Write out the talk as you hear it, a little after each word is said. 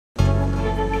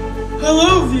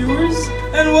Hello viewers,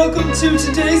 and welcome to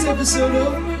today's episode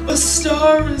of A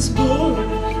Star is Born.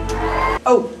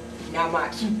 Oh, now my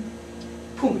key.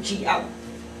 Puma-G out.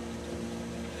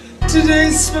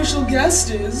 Today's special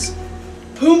guest is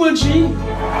Puma-G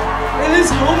and his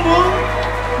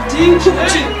homeboy, DJ.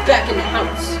 Puma-G back in the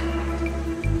house.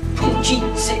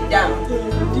 Puma-G sit down.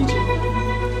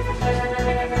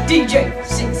 DJ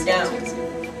sits down.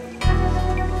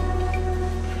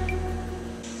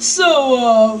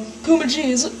 So,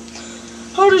 Puma-G,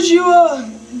 how did you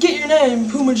get your name,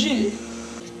 Puma-G?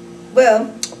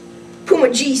 Well,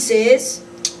 Puma-G says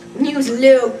when he was a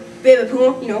little baby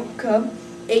Puma, cub,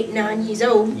 8-9 years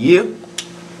old. Yep.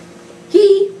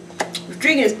 He was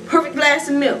drinking his perfect glass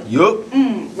of milk. Yup.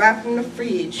 Right from the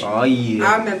fridge. Oh yeah.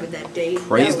 I remember that day.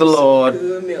 Praise That the was Lord.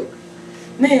 Good milk.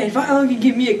 Man, if I could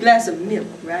give me a glass of milk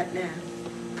right now.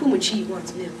 Puma-G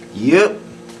wants milk. Yep.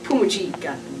 Puma-G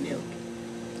got the milk.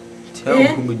 Tell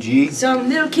him, Puma-G. Some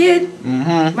little kid,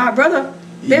 my brother,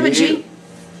 Baby G,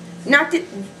 knocked it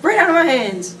right out of my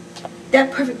hands.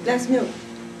 That perfect glass of milk,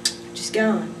 just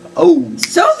gone. Oh.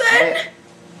 So then,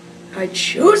 I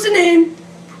chose the name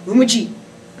Puma-G,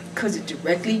 because it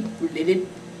directly related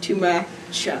to my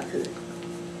childhood.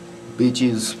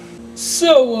 Bitches.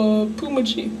 So,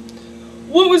 Puma-G,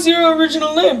 what was your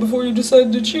original name before you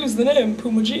decided to choose the name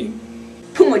Puma-G?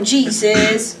 Puma-G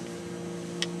says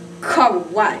Carl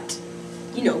White.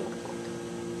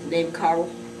 Name Carl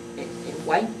and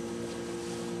White.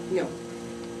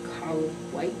 Carl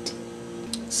White.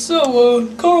 So,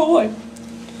 Carl White,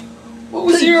 what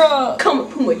was your, Come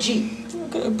with Puma-G.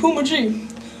 Okay, Puma-G,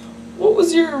 what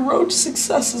was your road to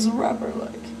success as a rapper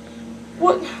like?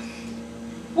 What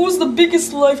was the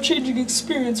biggest life-changing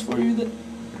experience for you that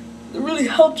really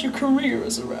helped your career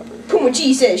as a rapper?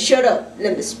 Puma-G says, shut up,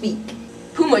 let me speak.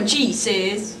 Puma-G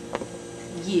says,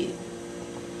 yeah,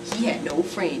 he had no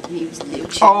friends when he was a little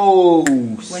chicken. Oh,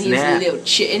 When he was a little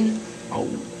chicken. Oh.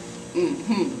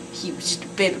 He was just a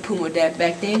baby Puma that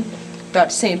back then, about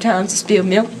the same time as spilled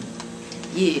milk.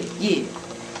 Yeah.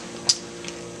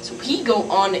 So he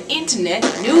go on the internet,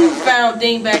 newfound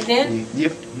thing back then,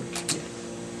 Yep.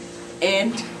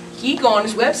 and he go on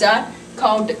this website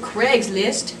called the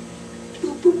Craigslist.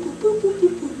 Boop, boop, boop, boop, boop,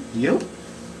 boop, boop. Yep.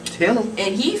 Tell him.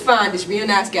 And he find this real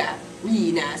nice guy,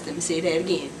 really nice, let me say that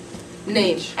again,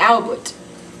 named Albert.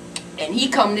 And he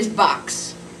come in this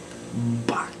box.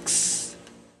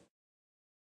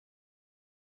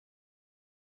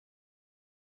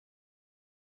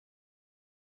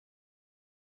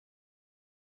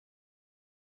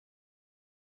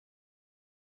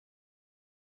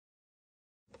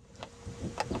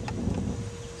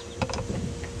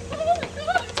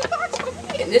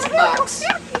 And this box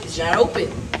is not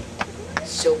open.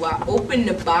 So I open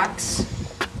the box.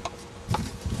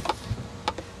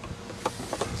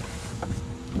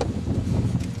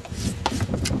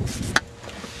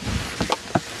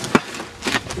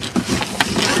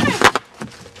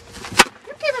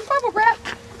 You're giving bubble wrap.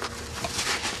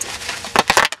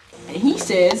 And he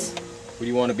says, What do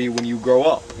you want to be when you grow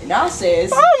up? and I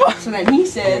says, so then he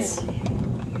says,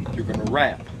 You're gonna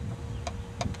rap.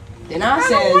 then I I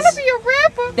don't want to says, be a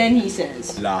rapper. then he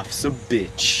says, Life's a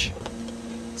bitch.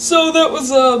 So that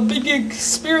was a big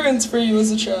experience for you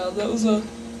as a child. That was a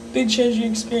big changing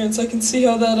experience. I can see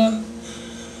how that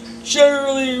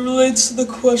generally relates to the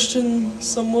question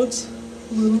somewhat.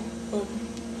 A little.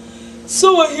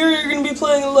 So I hear you're going to be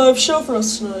playing a live show for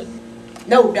us tonight.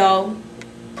 no dog.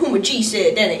 Puma-G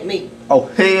said that ain't me. Oh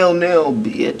hell no,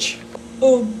 bitch.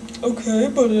 Oh, okay,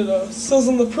 but it says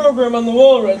on the program on the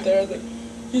wall right there that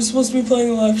you're supposed to be playing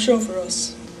a live show for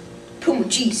us.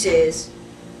 Puma-G says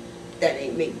that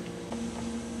ain't me.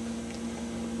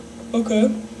 Okay.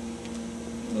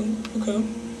 Okay.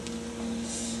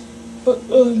 But,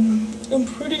 I'm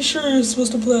pretty sure you're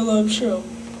supposed to play a live show.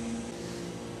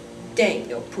 There ain't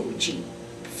no Puma-G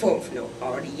perform for no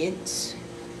audience.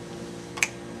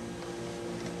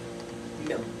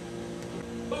 No.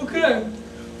 Okay.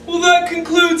 Well, that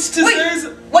concludes today's...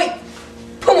 Wait!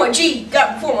 Puma-G got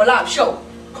to perform a live show.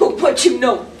 Who but you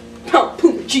know about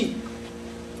Puma-G?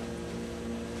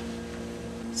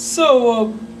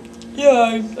 So,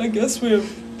 yeah, I guess we have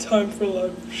time for a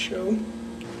live show. You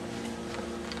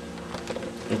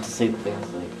have to say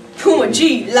things like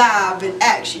Puma-G live in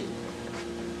action.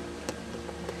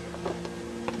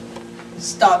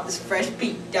 Start this fresh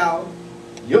beat, dog.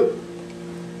 Yup.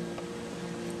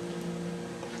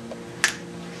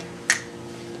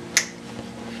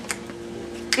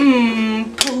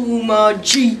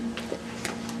 Puma-G.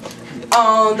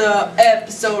 On the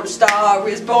episode, A Star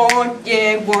is Born.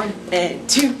 Yeah, 1 and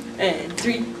 2 and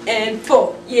 3 and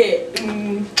 4. Yeah.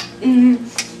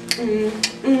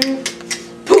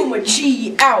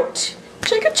 out.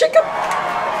 Check it, check it.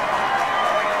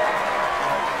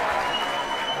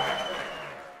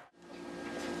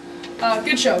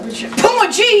 Good show, good show.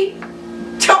 Puma-G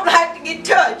don't like to get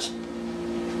touched.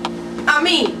 I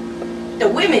mean, the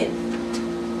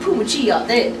women, Puma-G are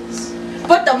theirs.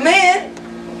 But the men,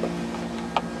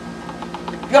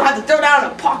 you'll have to throw down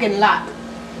a parking lot.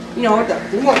 You know, the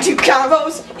 1-2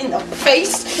 combos in the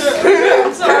face.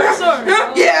 sorry.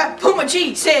 Yeah,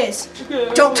 Puma-G says,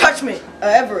 don't touch me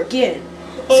ever again.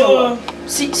 So,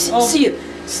 see you.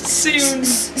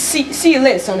 See you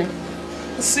later, Sonny.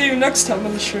 See you next time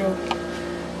on the show.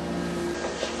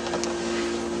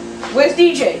 Where's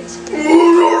DJs?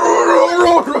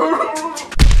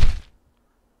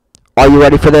 Are you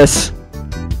ready for this?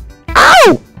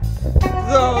 Ow!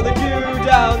 Throw the Jew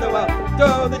down the well,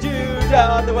 throw the Jew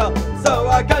down the well, so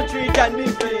our country can be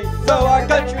free, so our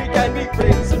country can be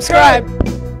free. Subscribe!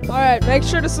 Alright, make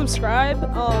sure to subscribe,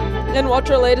 and watch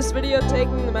our latest video,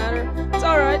 Taking the Matter. It's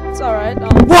alright,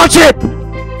 Watch it!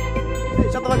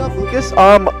 Hey, shut the fuck up, Lucas.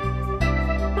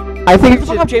 I think Shut the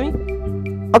fuck up, Jamie.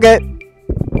 Okay.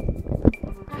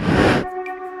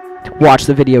 Watch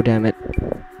the video, damn it.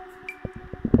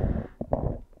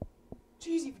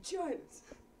 Cheesy vaginas.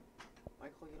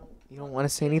 Michael, you don't want to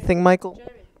say anything, Michael?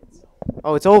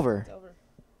 Oh, it's over. It's over.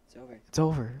 It's over. It's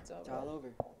over. It's all over.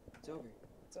 It's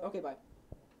over. Okay, bye.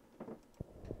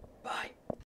 Bye.